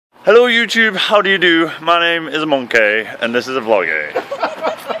Hello YouTube, how do you do? My name is Monkey and this is a vlog.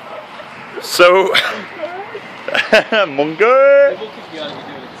 So, Monkey!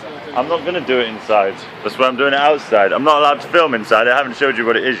 I'm not going to do it inside, that's why I'm doing it outside. I'm not allowed to film inside, I haven't showed you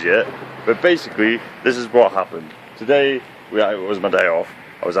what it is yet. But basically, this is what happened. Today, it was my day off.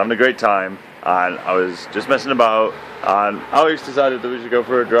 I was having a great time and I was just messing about, and Alex decided that we should go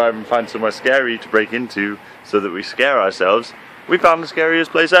for a drive and find somewhere scary to break into so that we scare ourselves. We found the scariest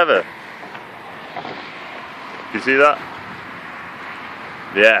place ever. You see that?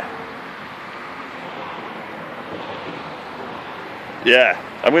 Yeah. Yeah,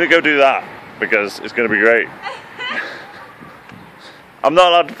 I'm gonna go do that because it's gonna be great. I'm not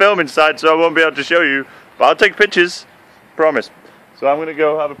allowed to film inside, so I won't be able to show you, but I'll take pictures, promise. So I'm gonna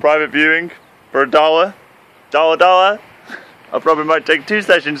go have a private viewing for $1. I probably might take 2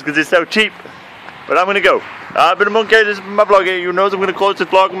 sessions because it's so cheap, but I'm gonna go. I've been a Monkey, this is my vlog. You know I'm gonna close this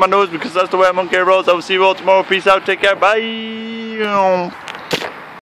vlog with my nose because that's the way a Monkey rolls. I will see you all tomorrow. Peace out, take care, bye.